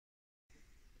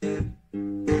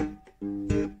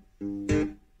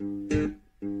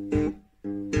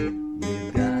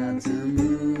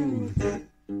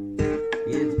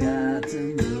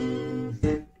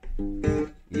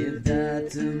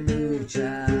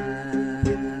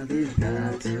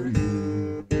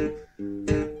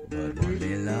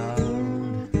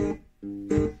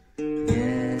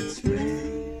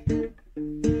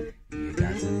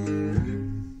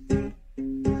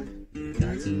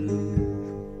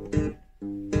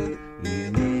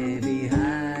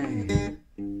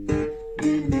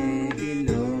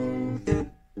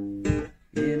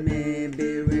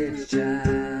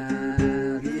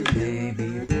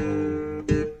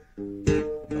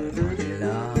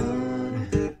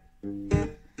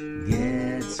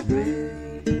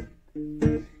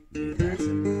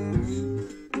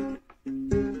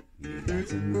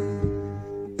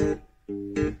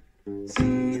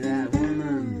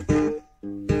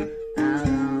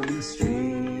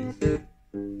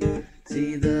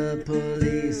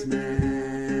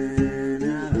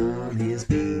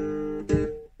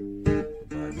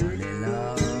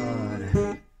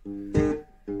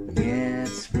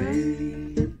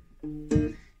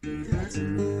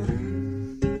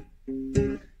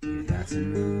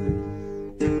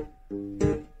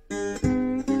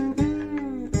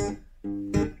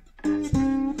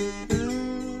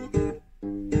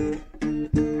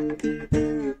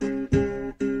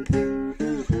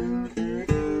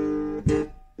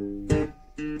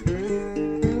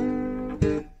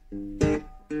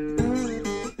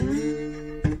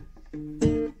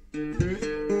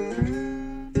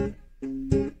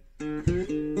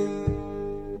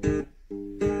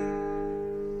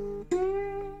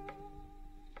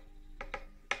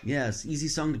Yeah, it's an easy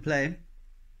song to play.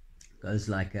 Goes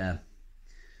like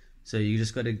so you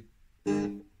just got to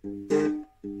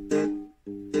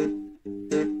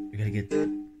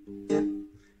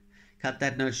cut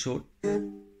that note short,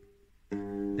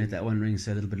 let that one ring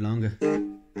so a little bit longer. So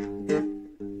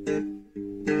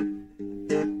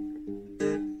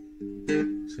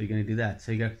you're going to do that.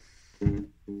 So you go, and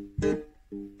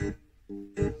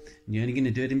you're only going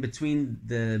to do it in between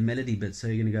the melody bits. So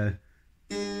you're going to go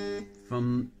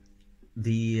from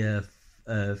the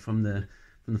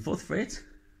fourth fret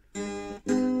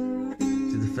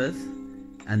to the fifth,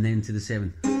 and then to the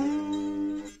seventh.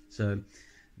 So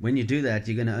when you do that,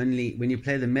 you're going to only, when you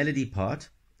play the melody part,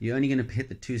 you're only going to hit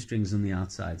the two strings on the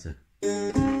outside. So,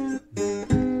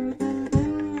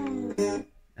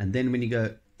 and then when you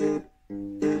go, this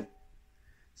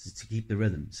is to keep the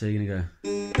rhythm. So you're going to go,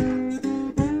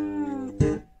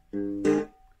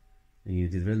 and you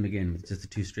do the rhythm again with just the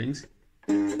two strings.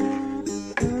 And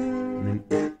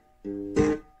then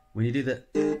when you do that,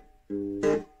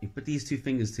 you put these two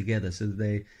fingers together so that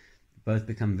they both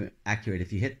become accurate.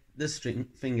 If you hit this string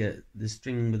with this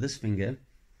finger,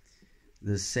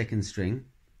 the second string,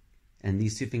 and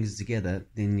these two fingers together,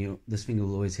 then this finger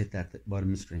will always hit that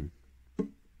bottom string.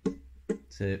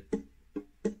 So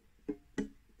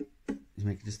you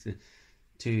make it just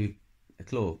two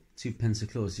pencil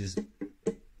claws.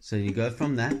 So you go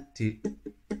from that to,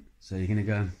 so you're gonna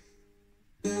go.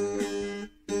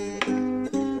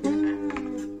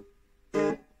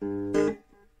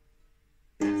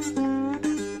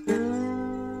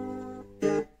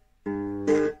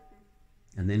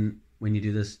 And then when you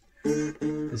do this,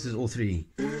 this is all three.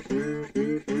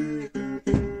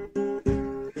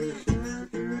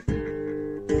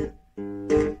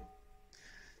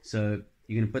 So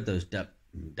you're going to put those dup,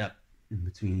 dup in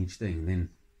between each thing. Then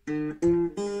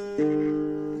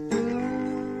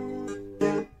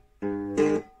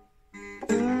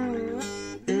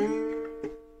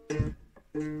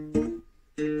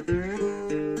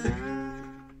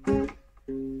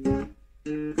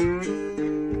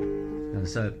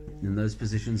so in those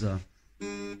positions are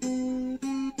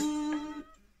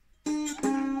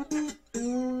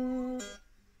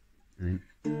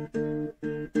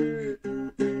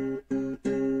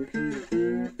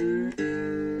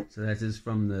so that is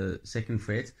from the second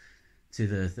fret to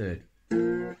the third.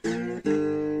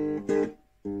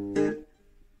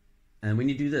 And when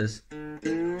you do this,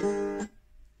 you're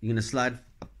going to slide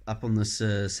up on this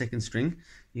second string.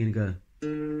 You're going to go,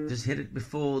 just hit it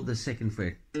before the second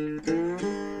fret,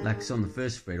 like it's on the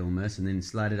first fret almost, and then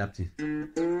slide it up to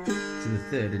the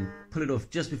third and pull it off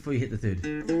just before you hit the third.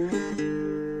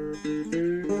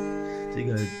 So you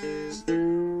go,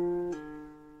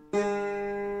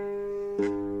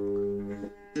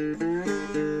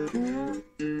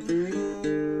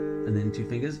 and then two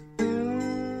fingers.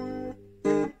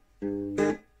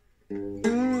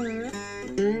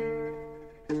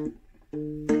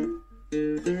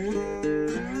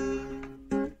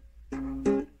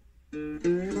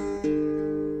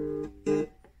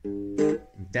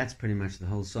 that's pretty much the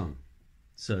whole song.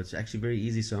 So it's actually a very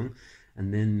easy song.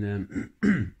 And then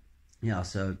yeah,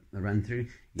 so I run through.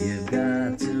 You've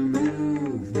got to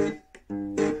move,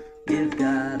 you've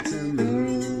got to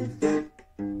move,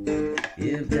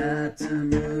 you've got to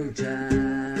move,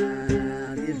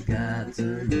 child, you've got to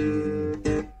move.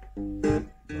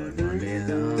 But one day,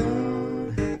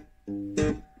 Lord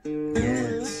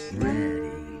gets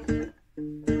ready.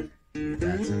 You've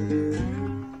got to move,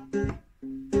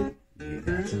 you've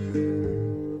got to move.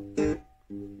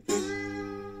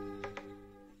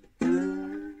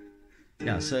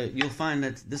 Yeah, so you'll find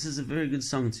that this is a very good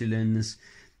song to learn this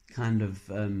kind of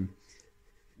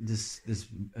this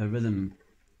rhythm.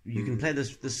 You can play the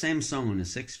same song on a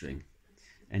 6-string,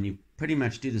 and you pretty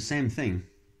much do the same thing,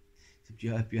 except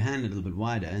you up your hand a little bit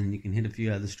wider, and you can hit a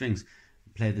few other strings,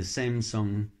 play the same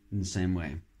song in the same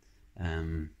way.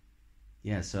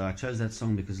 Yeah, so I chose that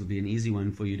song because it'll be an easy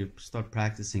one for you to start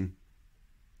practicing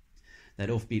that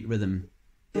offbeat rhythm.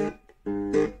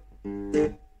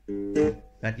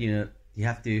 But you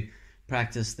have to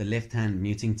practice the left hand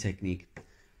muting technique,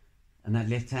 and that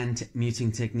left hand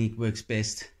muting technique works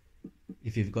best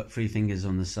if you've got free fingers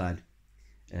on the side,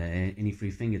 any free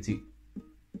finger too.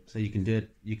 So you can do it.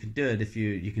 You can do it if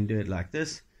you can do it like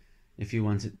this, if you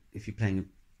want it. If you're playing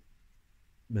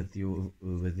with your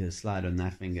slide on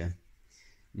that finger,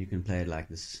 you can play it like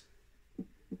this.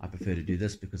 I prefer to do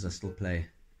this because I still play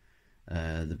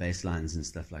the bass lines and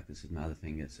stuff like this with my other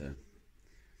finger.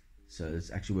 So it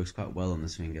actually works quite well on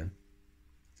this finger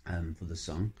for the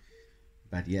song.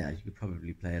 But yeah, you could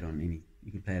probably play it on any.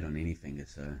 You can play it on any finger.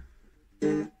 So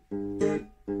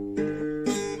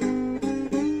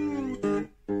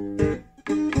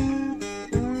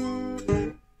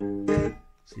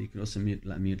you could also mute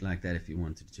like that if you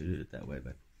wanted to do it that way.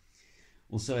 But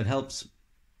also it helps.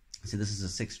 So this is a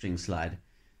 6-string slide,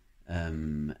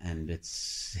 and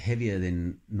it's heavier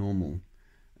than normal.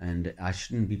 And I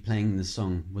shouldn't be playing the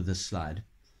song with this slide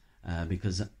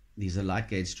because these are light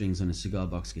gauge strings on a cigar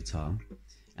box guitar,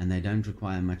 and they don't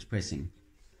require much pressing,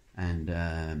 and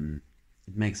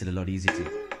it makes it a lot easier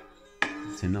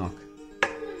to knock.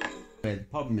 But the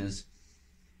problem is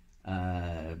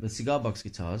with cigar box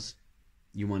guitars,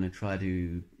 you want to try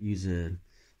to use a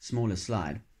smaller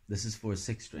slide. This is for a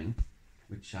 6-string,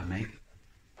 which I make,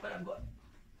 but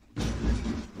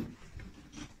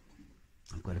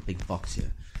I've got a big box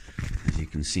here, as you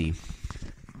can see,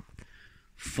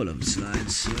 full of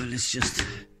slides. So let's just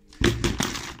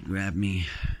grab me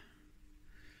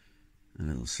a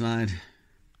little slide.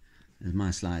 There's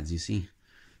my slides, you see,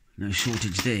 no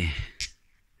shortage there.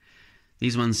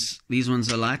 These ones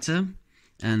are lighter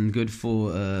and good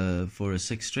for a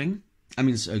 6-string. I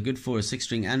mean, so good for a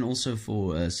 6-string and also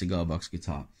for a cigar box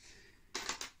guitar.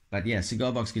 But yeah,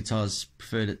 cigar box guitars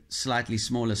prefer a slightly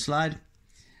smaller slide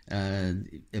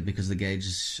because the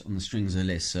gauges on the strings are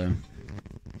less. So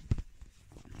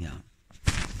yeah,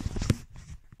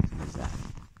 there's that.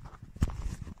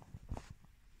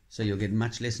 So you'll get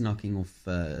much less knocking off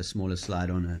a smaller slide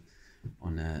on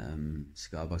a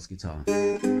cigar box guitar.